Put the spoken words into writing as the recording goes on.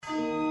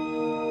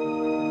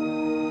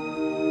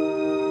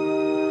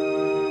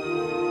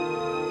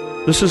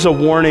This is a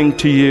warning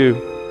to you.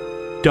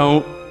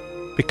 Don't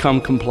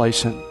become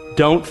complacent.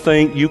 Don't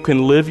think you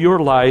can live your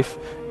life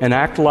and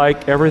act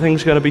like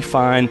everything's going to be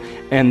fine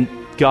and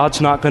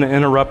God's not going to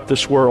interrupt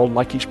this world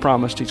like He's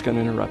promised He's going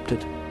to interrupt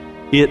it.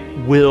 It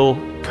will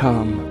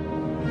come.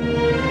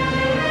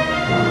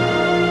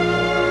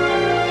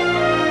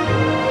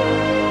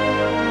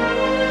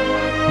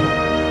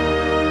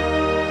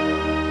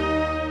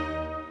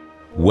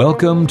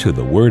 Welcome to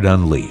The Word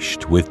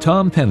Unleashed with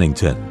Tom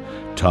Pennington.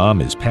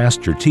 Tom is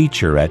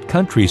pastor-teacher at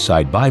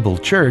Countryside Bible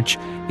Church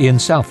in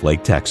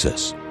Southlake,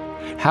 Texas.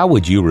 How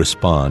would you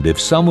respond if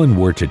someone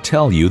were to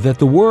tell you that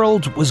the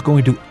world was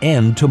going to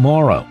end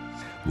tomorrow?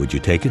 Would you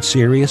take it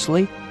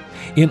seriously?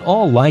 In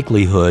all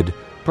likelihood,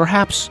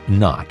 perhaps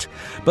not.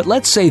 But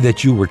let's say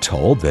that you were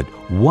told that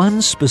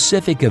one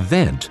specific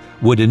event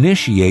would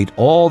initiate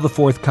all the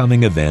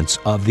forthcoming events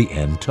of the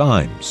end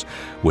times.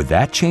 Would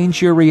that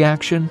change your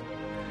reaction?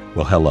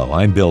 Well, hello,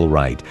 I'm Bill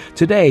Wright.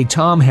 Today,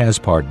 Tom has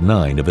part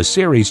 9 of a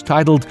series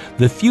titled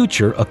The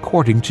Future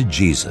According to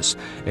Jesus,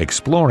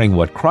 exploring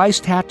what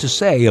Christ had to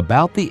say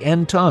about the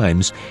end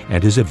times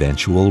and His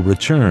eventual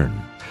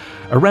return.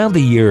 Around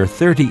the year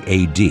 30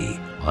 A.D.,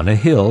 on a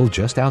hill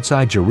just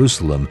outside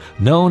Jerusalem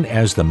known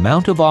as the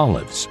Mount of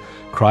Olives,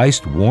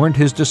 Christ warned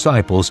His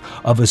disciples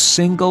of a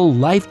single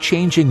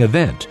life-changing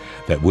event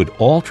that would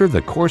alter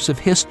the course of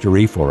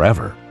history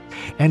forever.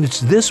 And it's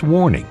this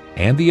warning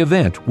and the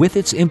event with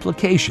its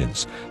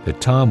implications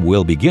that Tom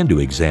will begin to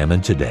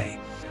examine today.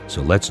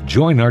 So let's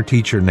join our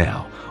teacher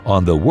now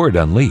on The Word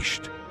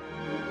Unleashed.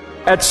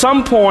 At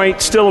some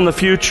point still in the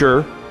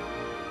future,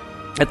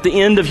 at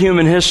the end of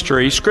human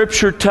history,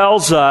 Scripture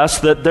tells us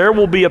that there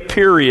will be a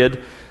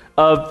period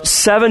of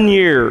 7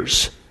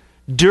 years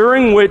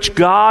during which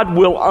God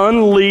will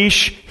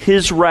unleash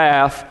His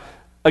wrath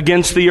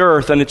against the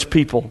earth and its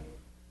people.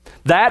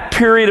 That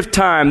period of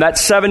time, that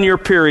 7-year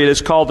period,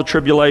 is called the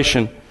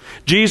tribulation.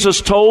 Jesus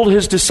told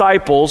His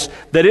disciples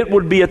that it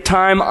would be a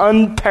time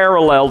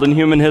unparalleled in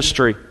human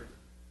history.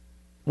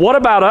 What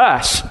about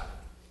us?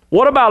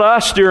 What about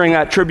us during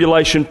that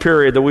tribulation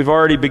period that we've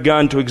already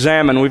begun to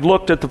examine? We've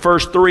looked at the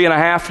first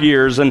 3.5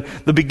 years and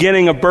the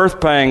beginning of birth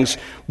pangs.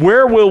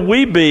 Where will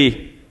we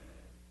be?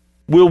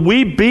 Will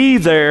we be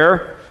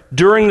there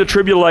during the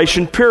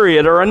tribulation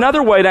period? Or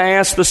another way to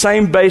ask the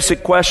same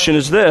basic question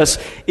is this: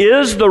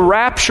 is the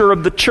rapture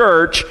of the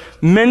church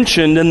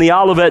mentioned in the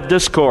Olivet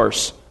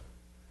Discourse?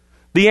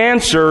 The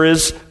answer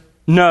is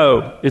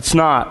no, it's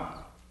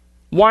not.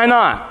 Why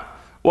not?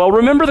 Well,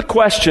 remember the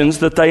questions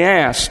that they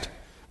asked.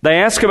 They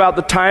ask about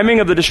the timing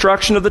of the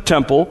destruction of the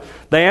temple.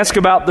 They ask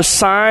about the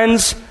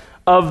signs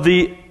of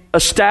the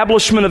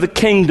establishment of the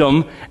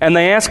kingdom. And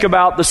they ask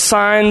about the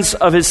signs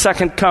of His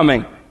second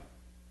coming.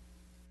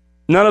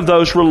 None of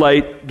those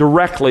relate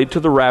directly to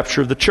the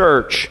rapture of the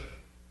church.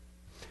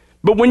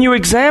 But when you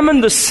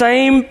examine the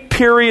same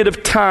period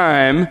of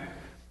time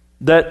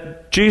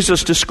that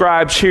Jesus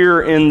describes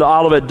here in the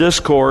Olivet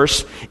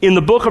Discourse, in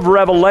the book of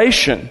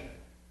Revelation,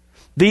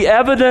 the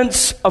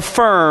evidence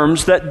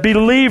affirms that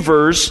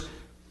believers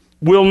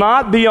will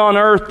not be on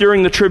earth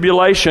during the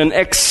tribulation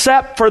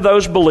except for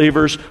those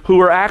believers who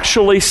are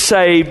actually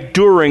saved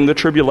during the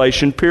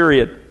tribulation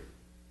period.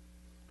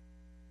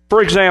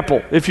 For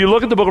example, if you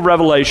look at the book of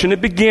Revelation, it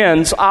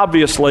begins,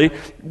 obviously,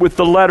 with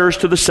the letters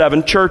to the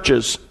 7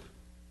 churches.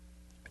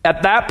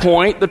 At that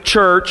point, the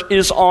church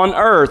is on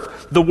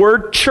earth. The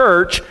word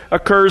church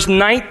occurs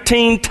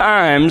 19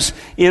 times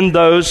in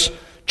those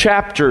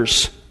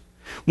chapters.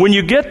 When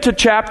you get to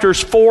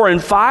chapters 4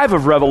 and 5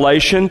 of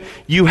Revelation,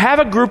 you have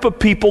a group of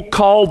people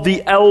called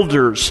the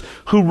elders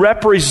who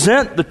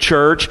represent the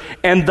church,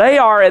 and they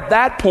are at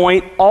that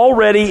point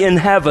already in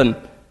heaven.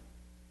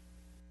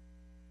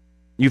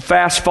 You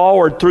fast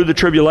forward through the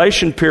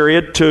tribulation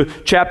period to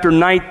chapter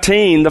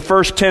 19, the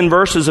first 10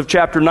 verses of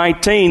chapter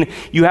 19,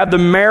 you have the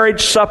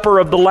marriage supper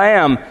of the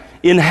Lamb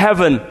in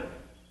heaven.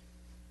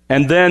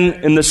 And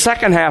then in the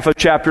second half of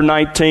chapter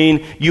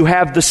 19, you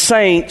have the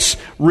saints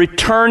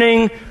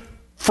returning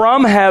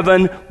from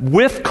heaven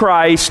with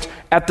Christ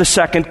at the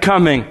second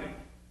coming.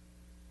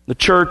 The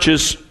church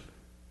is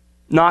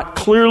not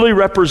clearly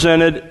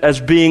represented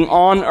as being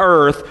on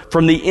earth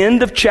from the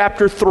end of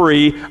chapter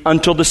 3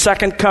 until the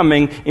second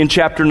coming in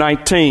chapter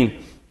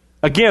 19.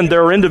 Again,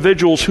 there are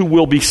individuals who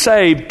will be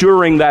saved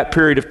during that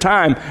period of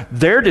time.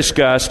 They're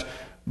discussed,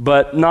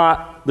 but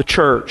not the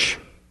church.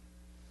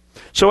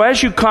 So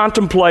as you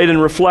contemplate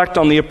and reflect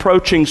on the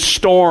approaching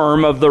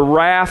storm of the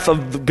wrath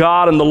of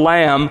God and the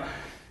Lamb,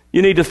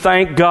 you need to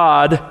thank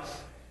God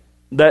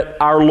that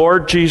our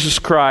Lord Jesus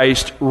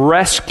Christ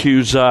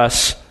rescues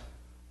us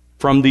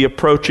from the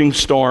approaching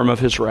storm of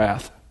His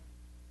wrath.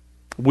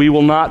 We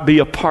will not be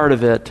a part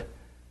of it.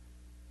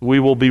 We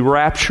will be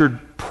raptured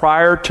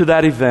prior to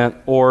that event,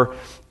 or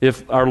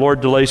if our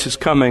Lord delays His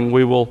coming,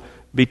 we will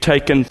be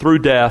taken through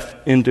death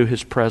into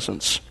His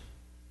presence.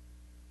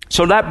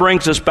 So that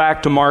brings us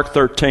back to Mark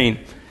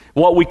 13.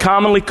 what we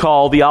commonly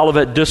call the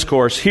Olivet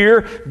Discourse.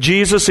 Here,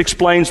 Jesus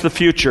explains the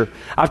future.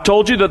 I've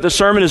told you that the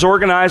sermon is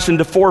organized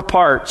into 4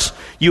 parts.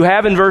 You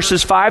have in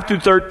verses 5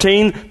 through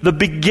 13 the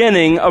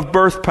beginning of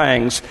birth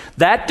pangs.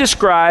 That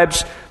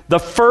describes the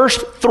first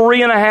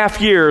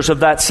 3.5 years of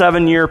that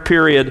 7-year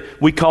period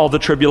we call the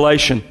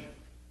tribulation.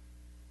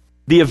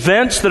 The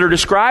events that are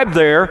described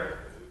there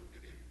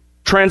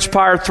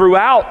transpire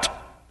throughout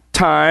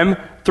time,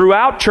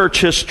 throughout church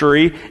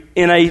history,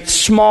 in a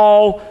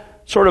small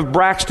sort of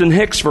Braxton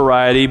Hicks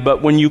variety,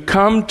 but when you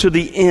come to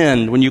the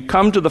end, when you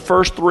come to the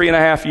first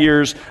 3.5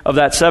 years of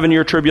that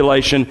 7-year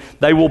tribulation,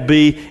 they will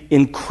be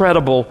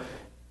incredible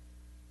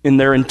in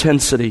their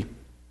intensity.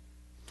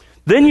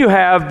 Then you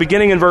have,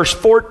 beginning in verse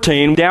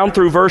 14, down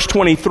through verse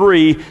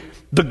 23,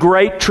 the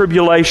Great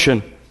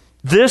Tribulation.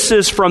 This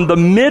is from the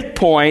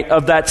midpoint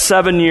of that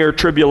 7-year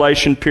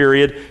tribulation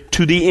period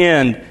to the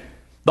end.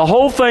 The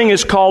whole thing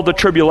is called the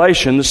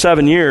tribulation, the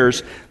 7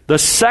 years. The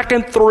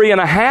second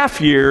 3.5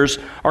 years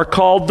are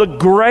called the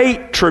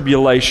Great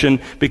Tribulation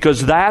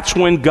because that's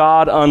when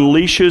God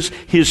unleashes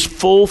His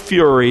full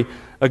fury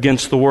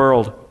against the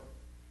world.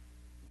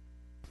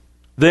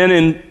 Then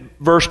in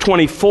verse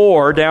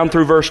 24, down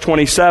through verse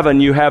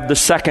 27, you have the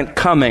second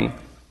coming.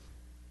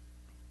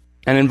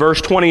 And in verse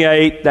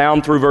 28,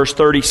 down through verse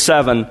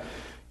 37,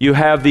 you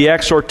have the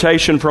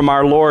exhortation from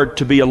our Lord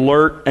to be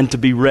alert and to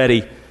be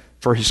ready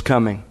for His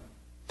coming.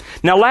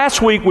 Now,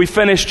 last week we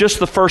finished just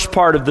the first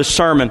part of this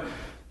sermon,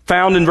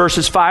 found in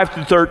verses 5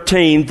 through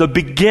 13, the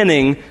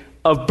beginning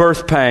of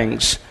birth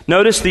pangs.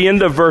 Notice the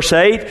end of verse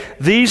 8.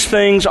 These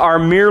things are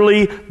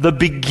merely the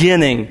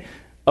beginning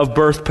of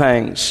birth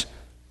pangs.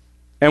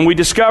 And we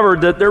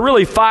discovered that there are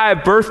really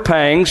 5 birth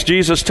pangs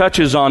Jesus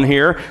touches on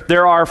here.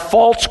 There are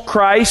false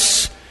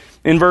Christs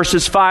in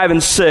verses 5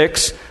 and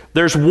 6.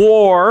 There's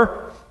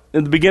war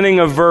in the beginning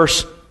of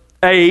verse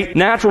 8.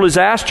 Natural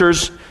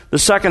disasters, the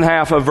second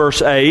half of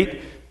verse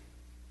 8.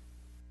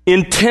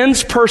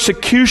 Intense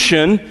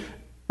persecution,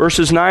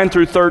 verses 9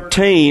 through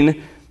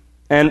 13.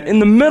 And in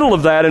the middle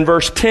of that, in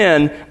verse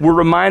 10, we're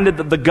reminded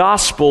that the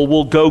gospel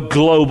will go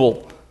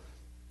global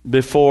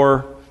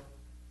before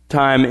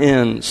time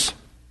ends.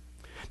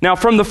 Now,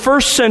 from the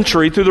first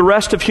century through the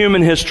rest of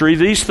human history,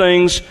 these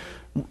things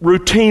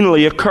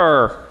routinely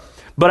occur.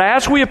 But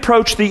as we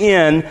approach the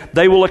end,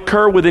 they will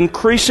occur with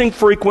increasing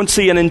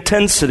frequency and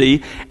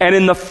intensity. And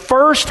in the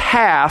first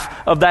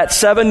half of that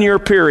 7-year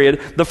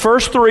period, the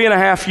first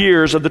 3.5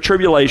 years of the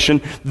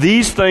tribulation,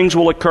 these things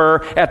will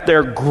occur at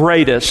their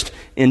greatest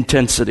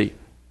intensity.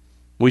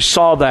 We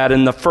saw that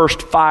in the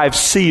first 5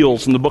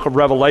 seals in the book of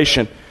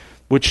Revelation,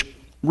 which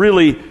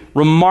really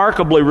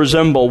remarkably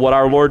resemble what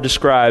our Lord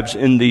describes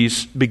in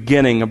these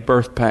beginning of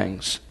birth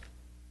pangs.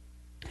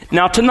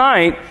 Now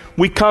tonight,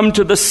 we come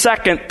to the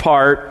second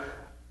part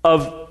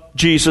of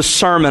Jesus'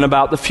 sermon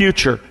about the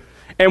future.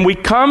 And we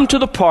come to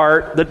the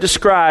part that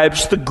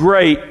describes the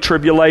Great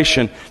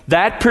Tribulation,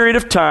 that period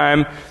of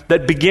time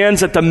that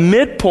begins at the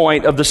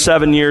midpoint of the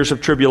 7 years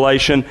of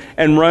tribulation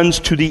and runs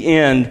to the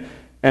end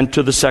and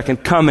to the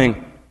second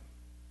coming.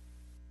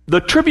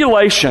 The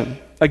tribulation,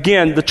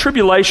 again, the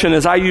tribulation,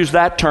 as I use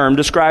that term,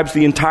 describes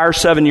the entire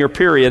 7-year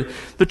period.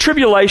 The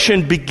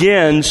tribulation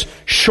begins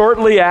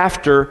shortly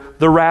after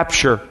the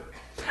rapture.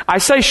 I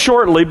say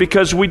shortly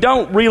because we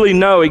don't really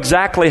know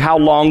exactly how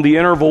long the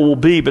interval will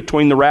be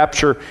between the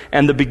rapture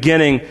and the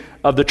beginning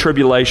of the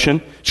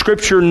tribulation.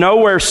 Scripture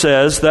nowhere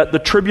says that the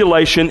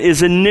tribulation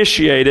is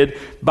initiated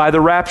by the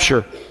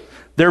rapture.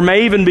 There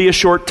may even be a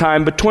short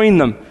time between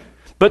them.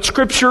 But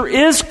Scripture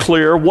is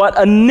clear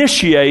what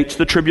initiates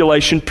the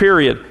tribulation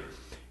period.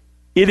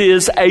 It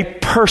is a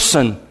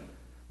person.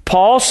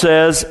 Paul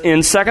says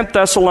in 2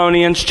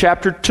 Thessalonians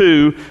chapter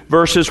 2,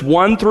 verses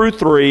 1 through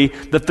 3,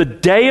 that the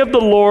day of the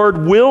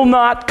Lord will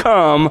not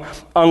come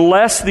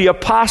unless the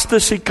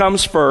apostasy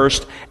comes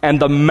first and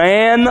the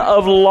man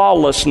of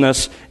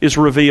lawlessness is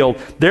revealed.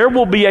 There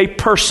will be a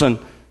person,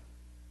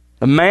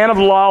 a man of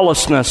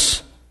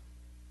lawlessness,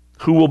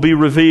 who will be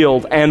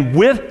revealed. And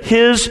with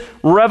his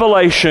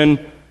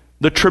revelation,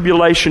 the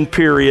tribulation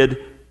period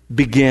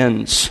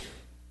begins.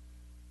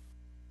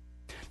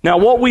 Now,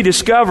 what we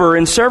discover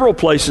in several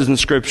places in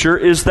Scripture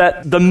is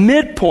that the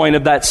midpoint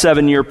of that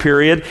 7-year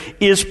period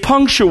is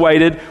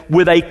punctuated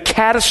with a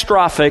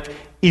catastrophic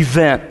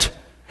event.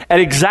 At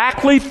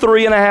exactly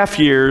 3.5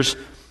 years,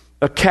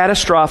 a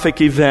catastrophic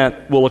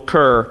event will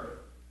occur.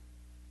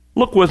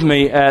 Look with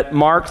me at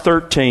Mark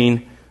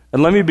 13,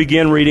 and let me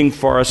begin reading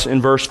for us in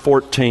verse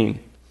 14.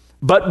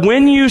 But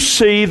when you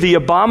see the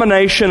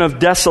abomination of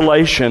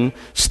desolation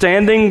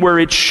standing where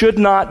it should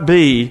not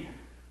be,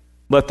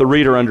 let the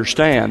reader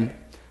understand,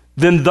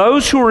 then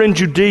those who are in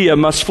Judea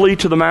must flee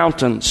to the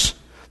mountains.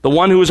 The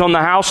one who is on the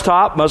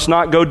housetop must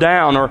not go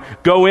down or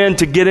go in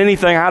to get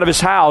anything out of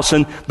his house,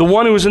 and the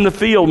one who is in the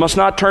field must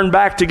not turn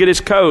back to get his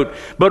coat.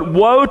 But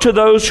woe to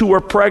those who are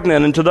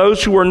pregnant and to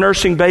those who are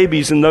nursing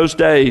babies in those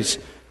days.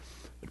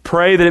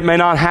 Pray that it may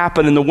not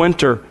happen in the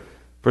winter,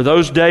 for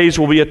those days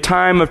will be a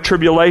time of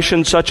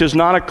tribulation such as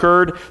not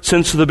occurred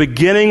since the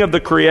beginning of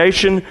the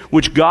creation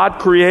which God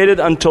created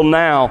until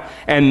now,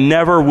 and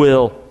never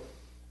will.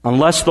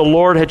 Unless the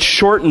Lord had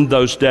shortened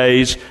those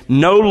days,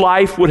 no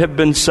life would have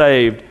been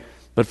saved.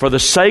 But for the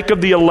sake of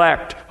the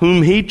elect,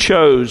 whom He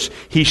chose,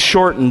 He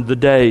shortened the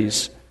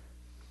days.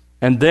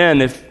 And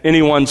then if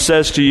anyone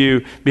says to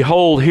you,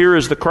 behold, here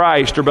is the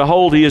Christ, or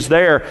behold, He is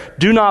there,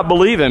 do not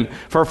believe him.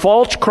 For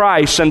false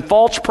Christs and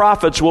false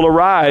prophets will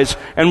arise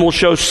and will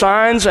show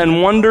signs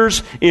and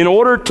wonders in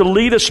order to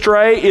lead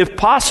astray, if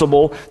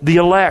possible, the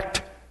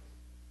elect.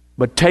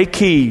 But take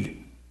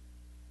heed.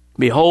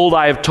 Behold,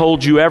 I have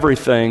told you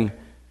everything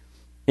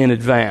in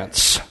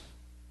advance.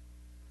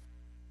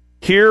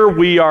 Here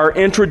we are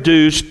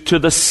introduced to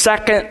the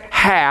second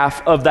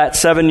half of that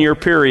 7-year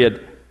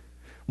period.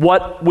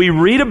 What we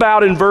read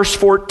about in verse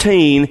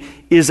 14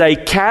 is a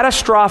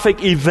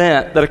catastrophic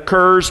event that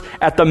occurs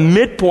at the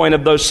midpoint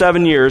of those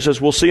 7 years, as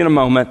we'll see in a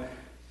moment,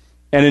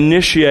 and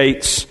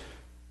initiates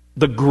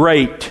the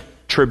Great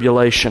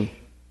Tribulation.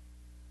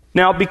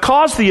 Now,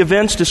 because the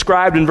events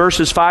described in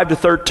verses 5 to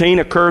 13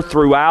 occur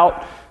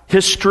throughout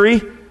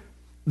history,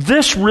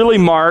 this really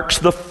marks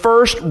the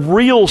first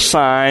real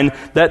sign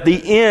that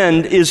the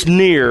end is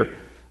near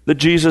that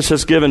Jesus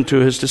has given to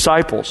His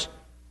disciples.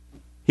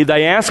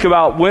 They ask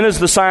about, when is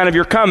the sign of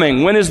your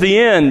coming? When is the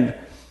end?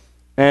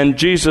 And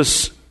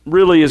Jesus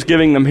really is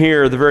giving them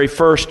here the very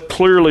first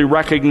clearly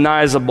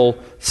recognizable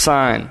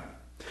sign.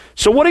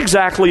 So what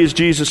exactly is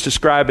Jesus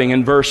describing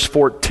in verse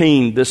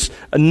 14, this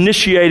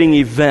initiating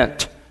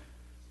event?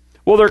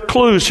 Well, there are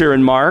clues here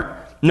in Mark.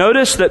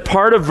 Notice that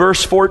part of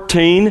verse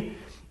 14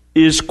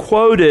 is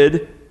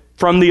quoted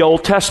from the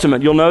Old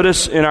Testament. You'll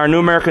notice in our New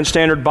American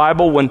Standard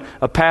Bible, when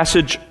a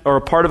passage or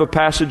a part of a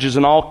passage is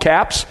in all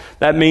caps,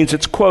 that means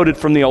it's quoted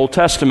from the Old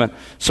Testament.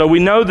 So we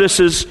know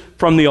this is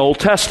from the Old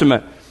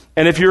Testament.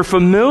 And if you're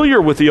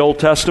familiar with the Old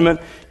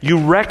Testament, you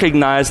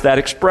recognize that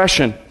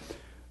expression.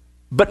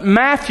 But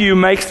Matthew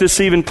makes this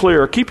even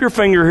clearer. Keep your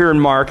finger here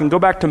in Mark and go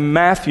back to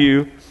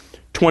Matthew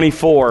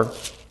 24.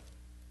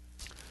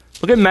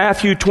 Look at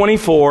Matthew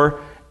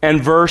 24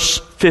 and verse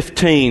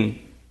 15.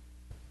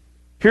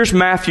 Here's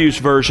Matthew's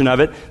version of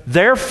it.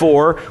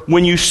 Therefore,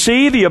 when you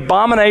see the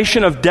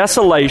abomination of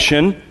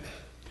desolation,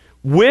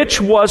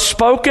 which was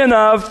spoken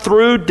of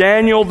through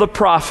Daniel the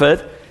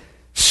prophet,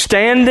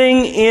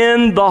 standing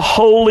in the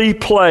holy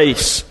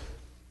place.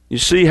 You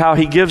see how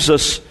he gives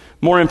us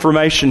more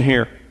information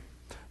here.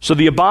 So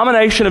the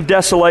abomination of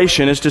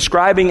desolation is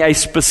describing a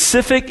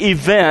specific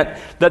event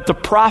that the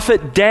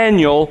prophet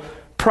Daniel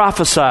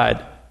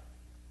prophesied.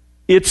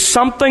 It's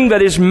something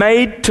that is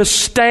made to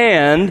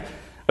stand,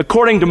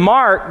 according to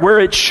Mark, where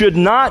it should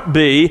not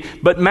be,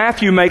 but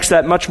Matthew makes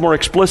that much more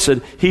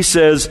explicit. He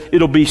says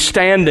it'll be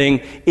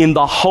standing in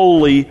the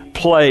holy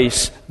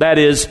place, that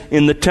is,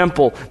 in the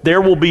temple.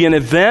 There will be an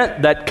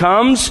event that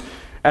comes,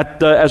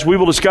 as we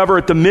will discover,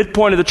 at the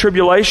midpoint of the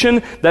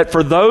tribulation, that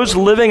for those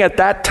living at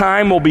that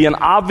time will be an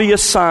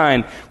obvious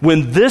sign.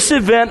 When this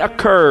event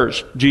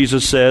occurs,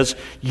 Jesus says,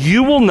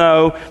 you will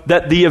know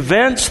that the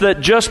events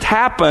that just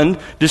happened,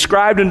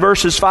 described in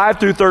verses 5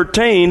 through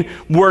 13,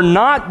 were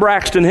not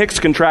Braxton Hicks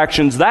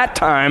contractions that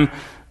time,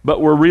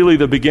 but were really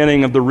the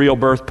beginning of the real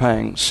birth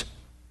pangs.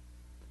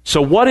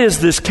 So what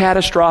is this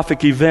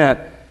catastrophic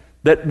event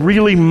that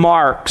really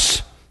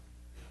marks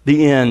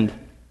the end?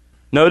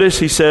 Notice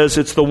he says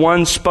it's the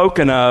one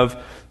spoken of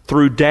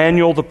through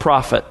Daniel the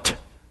prophet.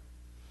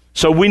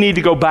 So we need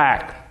to go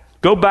back.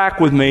 Go back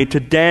with me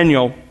to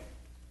Daniel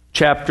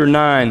chapter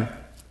 9.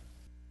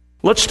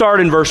 Let's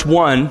start in verse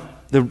 1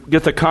 to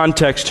get the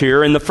context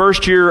here. In the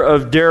first year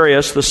of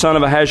Darius, the son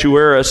of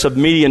Ahasuerus of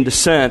Median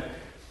descent,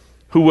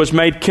 who was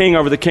made king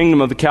over the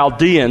kingdom of the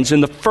Chaldeans,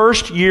 in the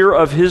first year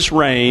of his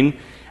reign,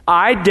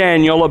 I,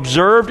 Daniel,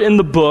 observed in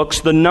the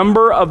books the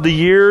number of the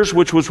years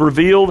which was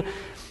revealed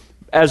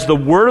as the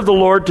word of the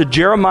Lord to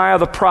Jeremiah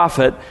the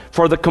prophet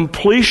for the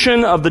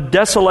completion of the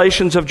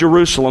desolations of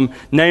Jerusalem,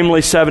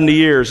 namely 70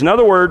 years. In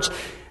other words,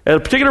 at a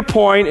particular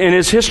point in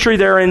his history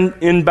there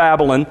in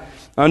Babylon,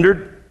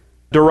 under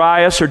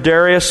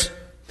Darius,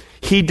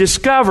 he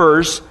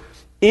discovers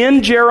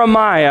in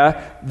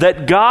Jeremiah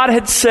that God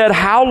had said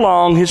how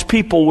long his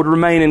people would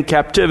remain in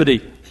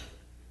captivity.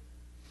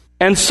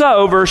 And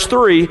so, verse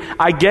 3,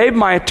 I gave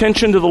my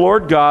attention to the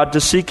Lord God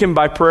to seek Him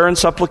by prayer and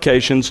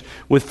supplications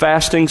with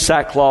fasting,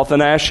 sackcloth,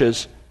 and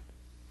ashes.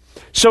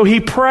 So he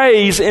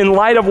prays in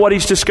light of what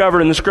he's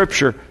discovered in the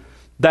Scripture,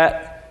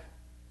 that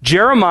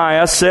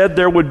Jeremiah said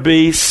there would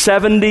be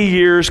 70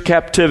 years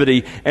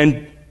captivity,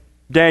 and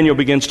Daniel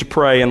begins to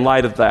pray in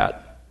light of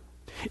that.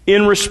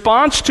 In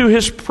response to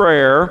his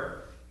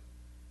prayer,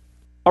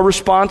 a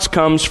response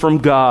comes from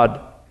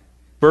God.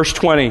 Verse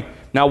 20,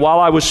 now while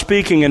I was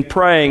speaking and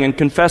praying and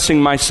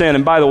confessing my sin,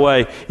 and by the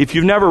way, if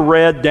you've never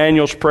read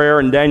Daniel's prayer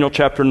in Daniel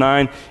chapter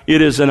 9,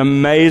 it is an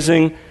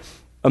amazing,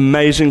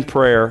 amazing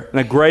prayer and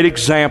a great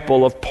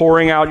example of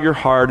pouring out your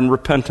heart in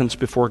repentance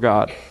before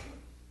God.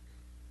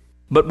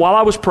 But while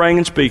I was praying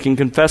and speaking,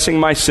 confessing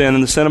my sin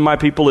and the sin of my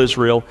people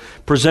Israel,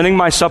 presenting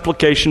my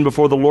supplication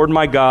before the Lord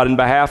my God in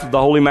behalf of the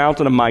holy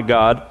mountain of my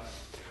God,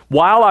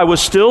 while I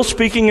was still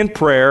speaking in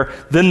prayer,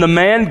 then the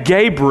man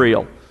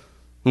Gabriel,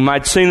 whom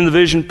I'd seen in the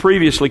vision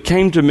previously,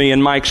 came to me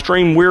in my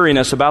extreme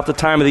weariness about the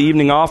time of the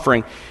evening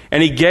offering.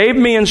 And he gave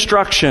me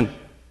instruction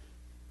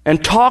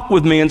and talked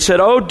with me and said,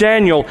 "O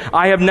Daniel,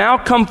 I have now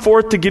come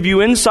forth to give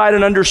you insight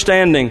and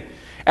understanding.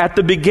 At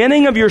the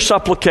beginning of your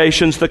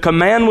supplications, the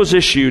command was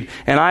issued,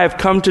 and I have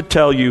come to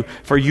tell you,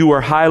 for you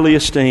are highly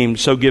esteemed.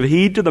 So give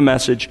heed to the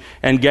message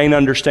and gain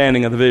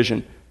understanding of the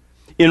vision."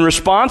 In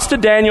response to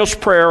Daniel's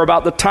prayer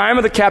about the time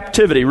of the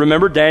captivity,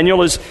 remember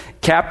Daniel is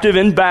captive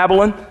in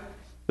Babylon.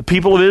 The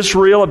people of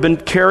Israel have been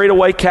carried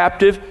away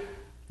captive.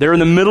 They're in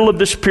the middle of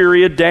this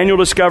period. Daniel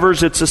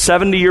discovers it's a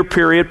 70-year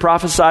period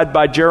prophesied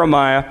by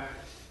Jeremiah.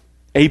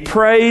 He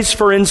prays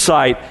for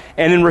insight,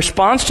 and in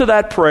response to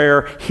that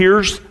prayer,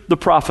 here's the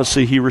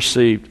prophecy he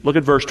received. Look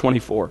at verse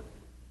 24.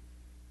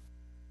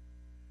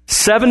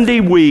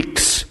 70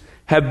 weeks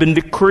have been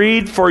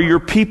decreed for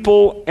your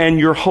people and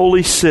your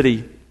holy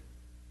city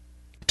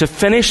to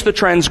finish the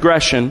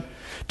transgression,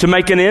 to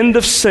make an end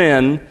of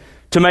sin,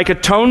 to make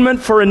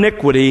atonement for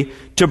iniquity,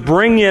 to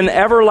bring in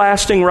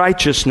everlasting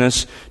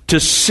righteousness, to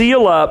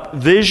seal up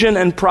vision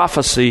and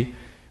prophecy,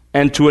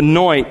 and to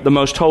anoint the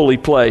most holy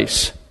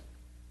place.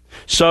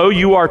 So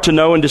you are to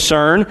know and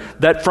discern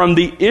that from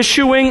the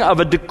issuing of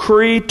a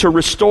decree to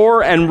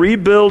restore and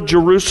rebuild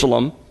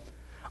Jerusalem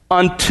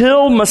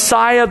until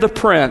Messiah the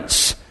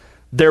Prince,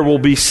 there will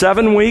be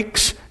 7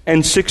 weeks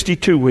and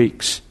 62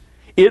 weeks.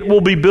 It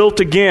will be built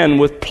again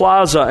with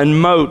plaza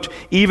and moat,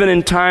 even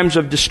in times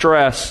of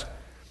distress.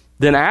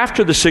 Then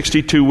after the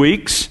 62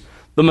 weeks,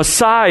 the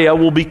Messiah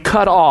will be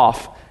cut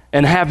off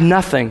and have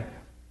nothing.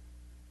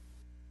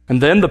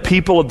 And then the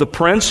people of the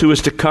prince who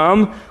is to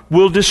come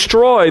will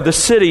destroy the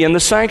city and the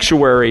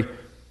sanctuary,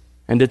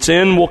 and its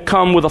end will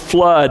come with a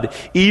flood.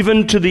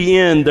 Even to the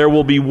end there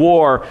will be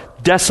war.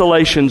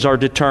 Desolations are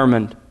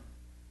determined.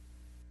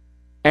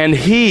 And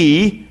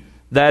he,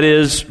 that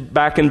is,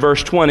 back in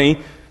verse 20,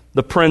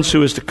 the prince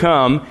who is to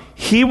come,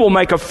 he will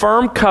make a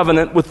firm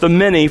covenant with the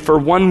many for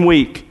 1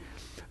 week.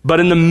 But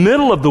in the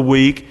middle of the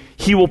week,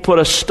 he will put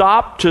a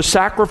stop to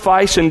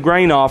sacrifice and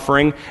grain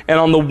offering, and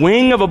on the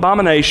wing of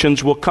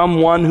abominations will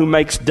come one who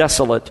makes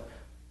desolate,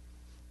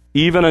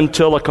 even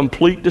until a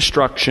complete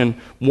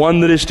destruction, one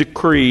that is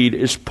decreed,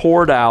 is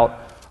poured out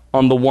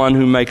on the one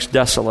who makes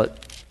desolate.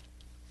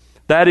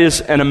 That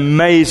is an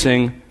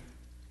amazing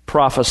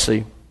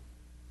prophecy.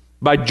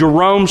 By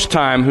Jerome's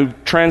time, who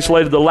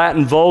translated the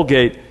Latin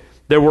Vulgate,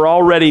 there were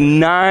already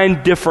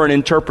 9 different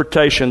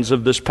interpretations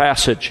of this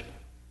passage.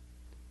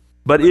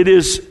 But it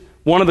is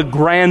one of the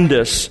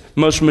grandest,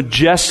 most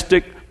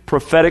majestic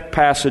prophetic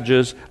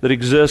passages that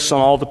exists on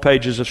all the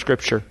pages of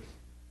Scripture.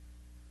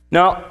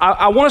 Now,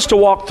 I want us to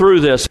walk through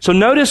this. So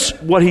notice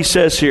what he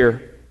says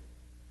here.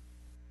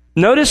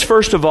 Notice,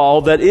 first of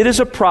all, that it is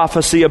a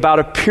prophecy about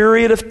a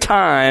period of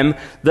time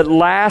that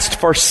lasts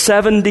for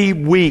 70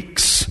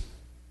 weeks.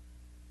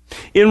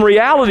 In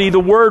reality, the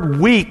word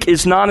week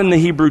is not in the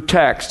Hebrew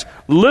text.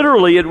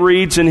 Literally, it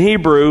reads in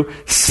Hebrew,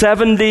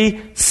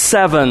 70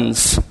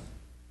 sevens.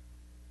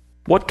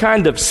 What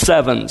kind of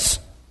sevens?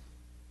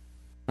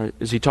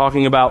 Is he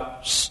talking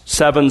about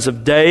sevens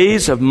of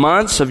days, of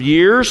months, of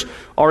years,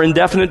 or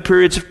indefinite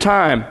periods of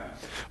time?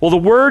 Well, the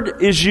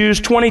word is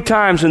used 20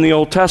 times in the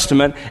Old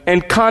Testament,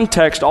 and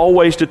context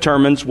always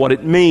determines what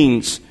it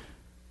means.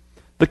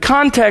 The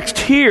context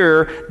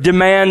here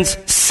demands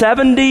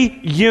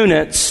 70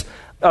 units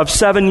of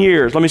 7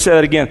 years. Let me say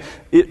that again.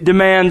 It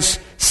demands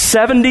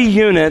 70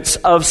 units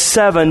of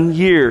 7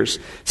 years.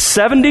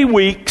 70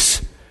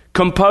 weeks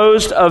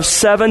composed of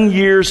 7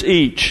 years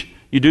each.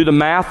 You do the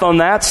math on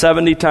that,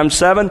 70 times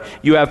 7,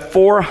 you have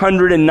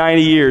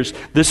 490 years.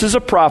 This is a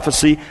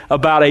prophecy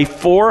about a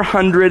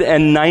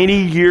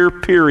 490-year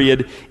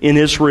period in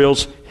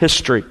Israel's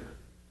history.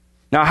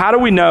 Now, how do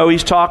we know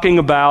he's talking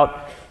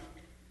about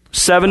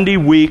 70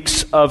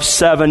 weeks of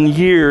 7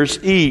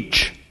 years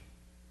each?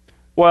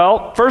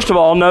 Well, first of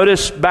all,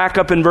 notice back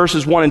up in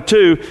verses 1 and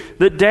 2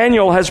 that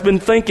Daniel has been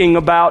thinking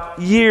about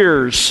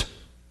years.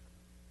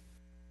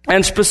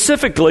 And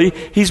specifically,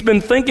 he's been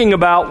thinking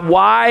about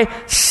why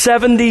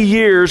 70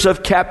 years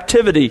of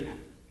captivity.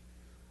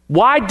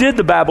 Why did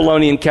the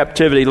Babylonian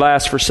captivity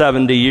last for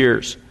 70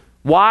 years?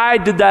 Why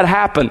did that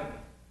happen?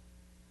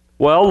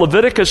 Well,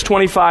 Leviticus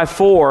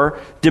 25:4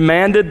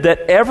 demanded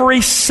that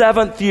every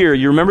 7th year,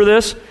 you remember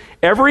this?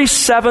 Every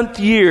 7th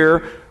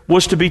year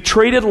was to be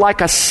treated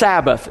like a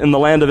Sabbath in the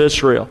land of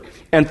Israel.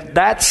 And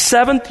that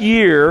 7th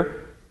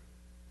year,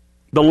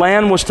 the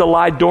land was to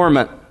lie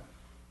dormant.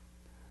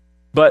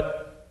 But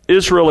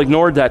Israel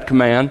ignored that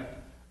command,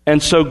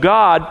 and so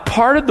God,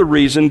 part of the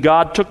reason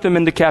God took them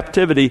into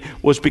captivity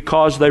was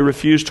because they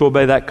refused to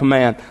obey that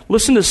command.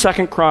 Listen to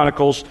 2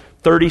 Chronicles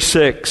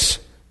 36,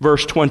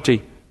 verse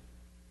 20.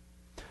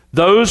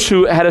 Those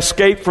who had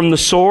escaped from the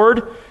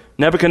sword,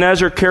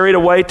 Nebuchadnezzar carried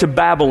away to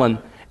Babylon,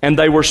 and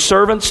they were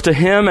servants to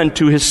him and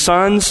to his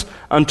sons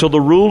until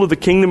the rule of the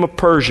kingdom of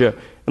Persia.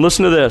 And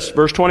listen to this,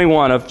 verse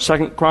 21 of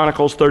 2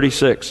 Chronicles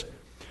 36.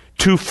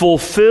 To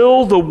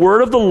fulfill the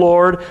word of the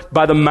Lord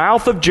by the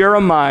mouth of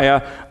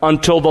Jeremiah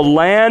until the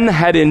land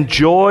had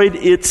enjoyed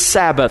its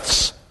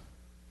Sabbaths.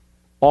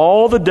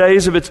 All the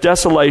days of its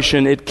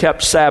desolation, it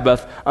kept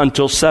Sabbath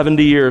until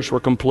 70 years were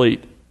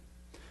complete.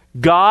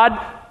 God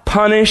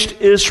punished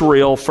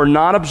Israel for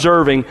not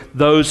observing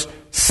those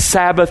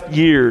Sabbath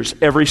years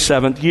every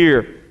seventh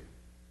year.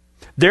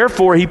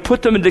 Therefore, he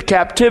put them into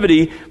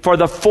captivity for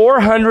the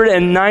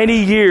 490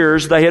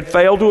 years they had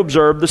failed to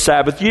observe the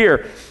Sabbath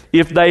year.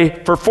 If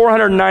they, for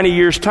 490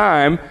 years'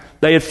 time,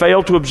 they had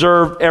failed to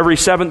observe every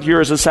seventh year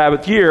as a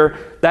Sabbath year,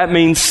 that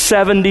means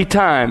 70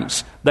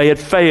 times they had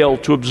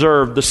failed to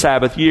observe the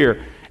Sabbath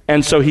year.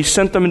 And so he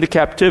sent them into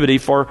captivity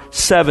for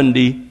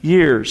 70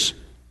 years.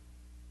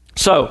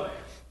 So,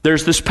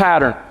 there's this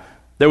pattern.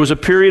 There was a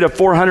period of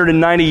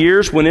 490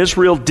 years when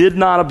Israel did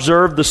not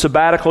observe the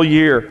sabbatical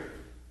year.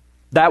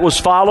 That was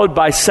followed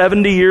by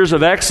 70 years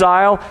of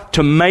exile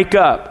to make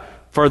up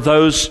for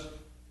those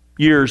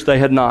years they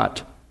had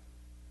not.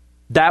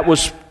 That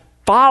was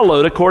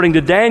followed, according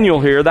to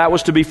Daniel here, that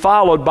was to be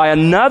followed by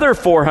another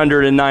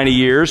 490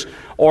 years,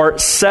 or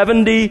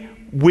 70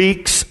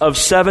 weeks of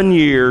 7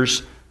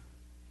 years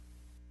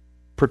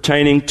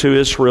pertaining to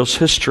Israel's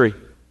history.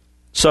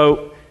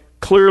 So,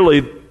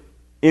 clearly,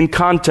 in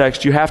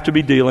context, you have to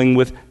be dealing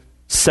with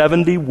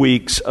 70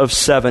 weeks of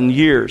 7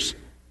 years.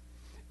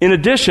 In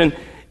addition,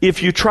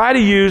 if you try to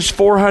use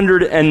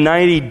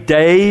 490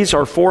 days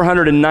or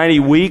 490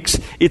 weeks,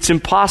 it's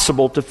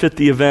impossible to fit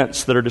the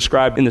events that are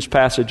described in this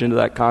passage into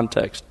that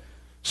context.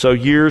 So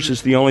years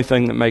is the only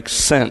thing that makes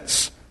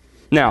sense.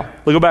 Now,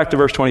 we'll go back to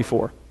verse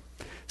 24.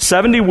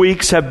 70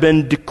 weeks have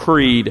been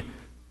decreed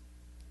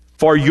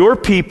for your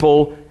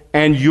people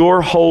and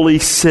your holy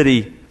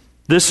city.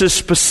 This is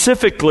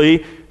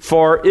specifically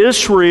for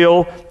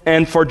Israel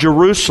and for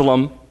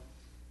Jerusalem.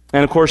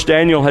 And of course,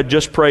 Daniel had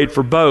just prayed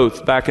for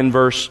both back in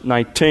verse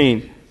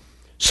 19.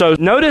 So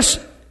notice,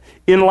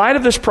 in light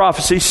of this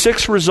prophecy,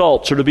 6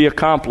 results are to be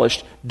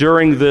accomplished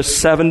during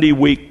this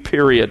 70-week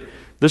period.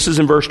 This is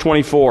in verse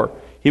 24.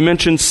 He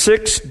mentions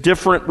 6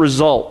 different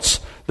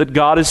results that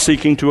God is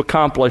seeking to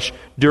accomplish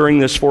during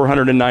this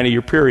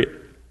 490-year period.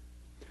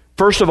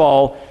 First of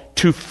all,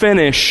 to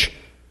finish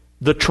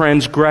the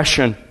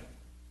transgression.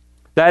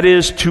 That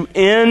is, to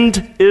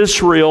end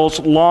Israel's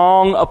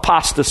long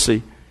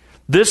apostasy.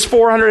 This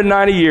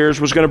 490 years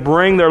was going to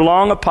bring their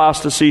long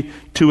apostasy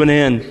to an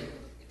end.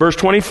 Verse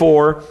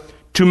 24,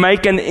 to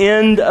make an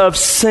end of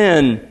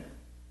sin,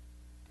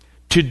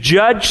 to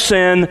judge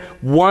sin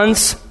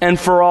once and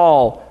for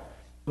all.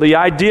 The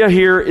idea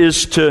here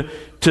is to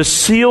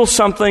seal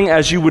something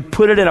as you would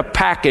put it in a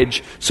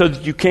package so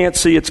that you can't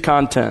see its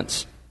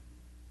contents.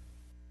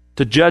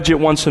 To judge it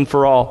once and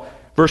for all.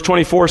 Verse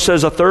 24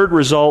 says a third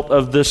result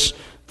of this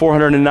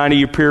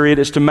 490-year period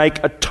is to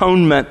make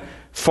atonement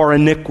for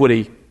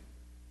iniquity.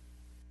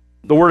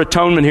 The word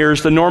atonement here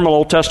is the normal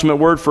Old Testament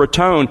word for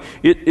atone.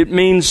 It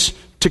means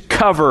to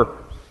cover.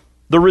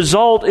 The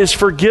result is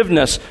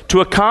forgiveness,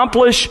 to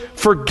accomplish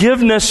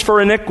forgiveness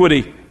for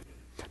iniquity.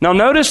 Now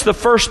notice the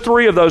first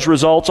 3 of those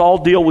results all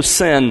deal with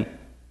sin.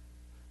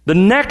 The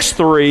next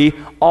 3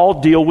 all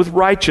deal with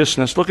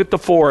righteousness. Look at the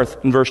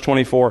 4th in verse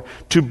 24.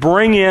 To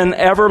bring in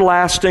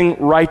everlasting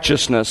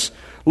righteousness.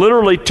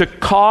 Literally, to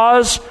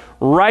cause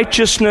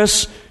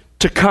righteousness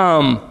to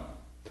come.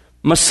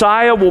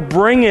 Messiah will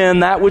bring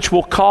in that which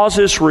will cause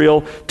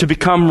Israel to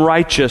become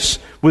righteous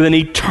with an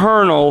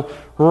eternal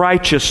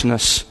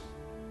righteousness.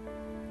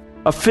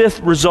 A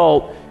 5th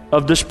result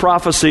of this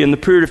prophecy in the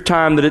period of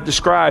time that it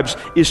describes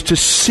is to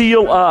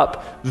seal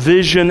up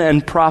vision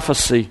and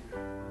prophecy.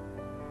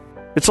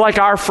 It's like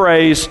our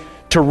phrase,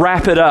 to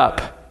wrap it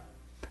up.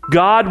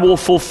 God will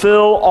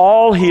fulfill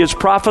all He has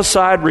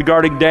prophesied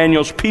regarding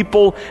Daniel's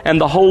people and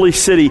the holy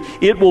city.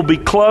 It will be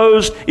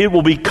closed, it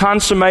will be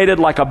consummated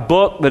like a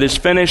book that is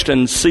finished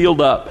and sealed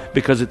up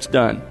because it's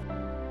done.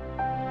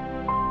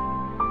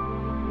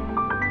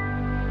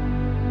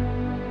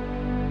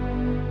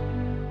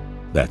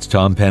 That's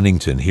Tom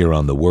Pennington here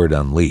on The Word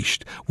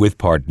Unleashed with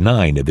Part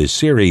 9 of his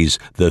series,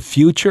 The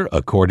Future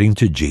According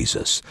to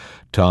Jesus.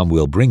 Tom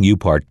will bring you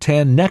Part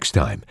 10 next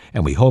time,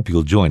 and we hope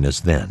you'll join us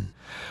then.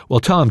 Well,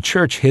 Tom,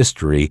 church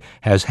history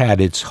has had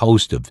its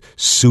host of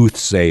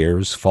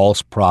soothsayers,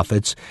 false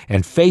prophets,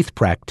 and faith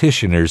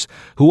practitioners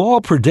who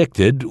all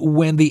predicted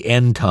when the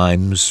end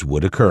times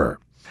would occur.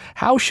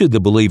 How should the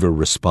believer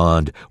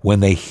respond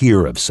when they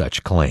hear of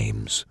such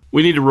claims?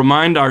 We need to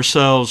remind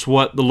ourselves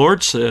what the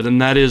Lord said,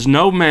 and that is,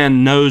 no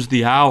man knows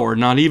the hour,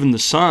 not even the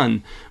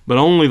Son, but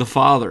only the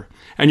Father.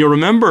 And you'll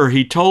remember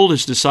He told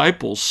His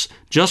disciples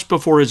just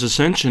before His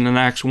ascension in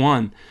Acts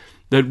 1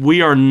 that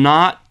we are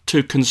not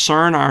to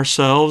concern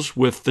ourselves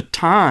with the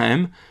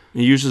time,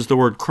 He uses the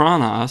word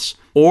chronos,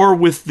 or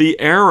with the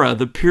era,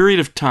 the period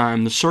of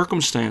time, the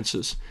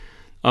circumstances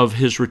of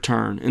His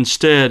return.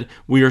 Instead,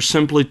 we are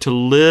simply to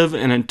live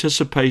in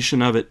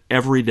anticipation of it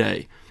every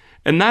day.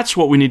 And that's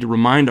what we need to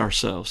remind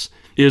ourselves,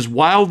 is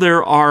while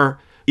there are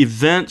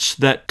events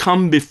that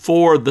come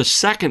before the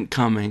second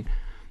coming,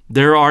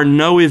 there are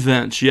no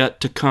events yet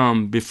to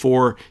come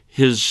before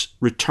His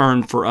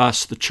return for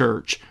us, the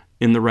church,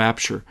 in the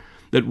rapture.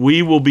 That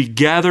we will be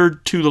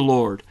gathered to the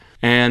Lord.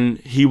 and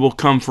He will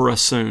come for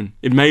us soon.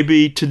 It may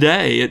be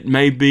today, it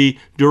may be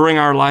during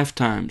our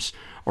lifetimes,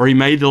 or He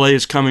may delay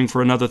His coming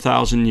for another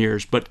 1,000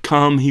 years, but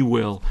come He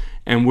will,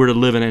 and we're to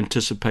live in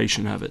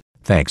anticipation of it.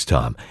 Thanks,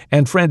 Tom.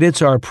 And friend,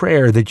 it's our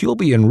prayer that you'll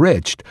be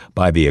enriched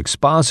by the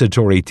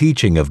expository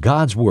teaching of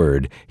God's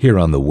Word here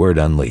on The Word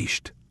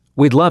Unleashed.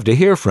 We'd love to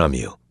hear from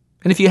you.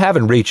 And if you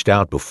haven't reached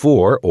out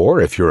before,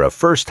 or if you're a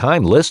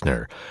first-time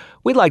listener,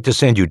 we'd like to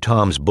send you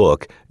Tom's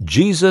book,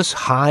 Jesus'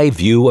 High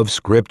View of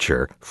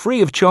Scripture,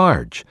 free of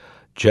charge.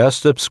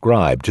 Just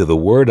subscribe to The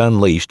Word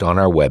Unleashed on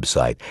our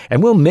website,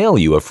 and we'll mail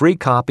you a free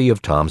copy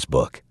of Tom's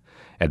book.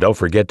 And don't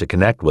forget to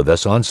connect with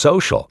us on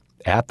social,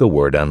 at The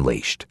Word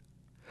Unleashed.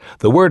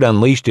 The Word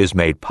Unleashed is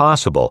made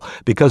possible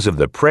because of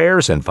the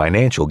prayers and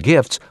financial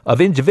gifts of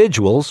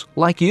individuals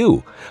like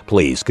you.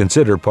 Please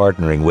consider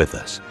partnering with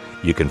us.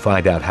 You can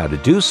find out how to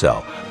do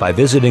so by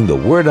visiting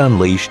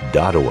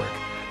thewordunleashed.org.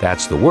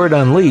 That's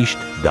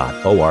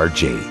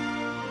thewordunleashed.org.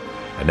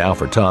 And now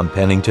for Tom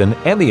Pennington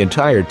and the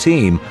entire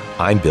team,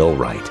 I'm Bill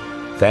Wright.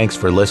 Thanks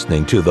for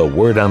listening to The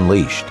Word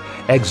Unleashed,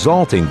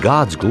 exalting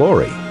God's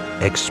glory,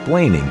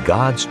 explaining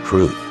God's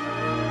truth.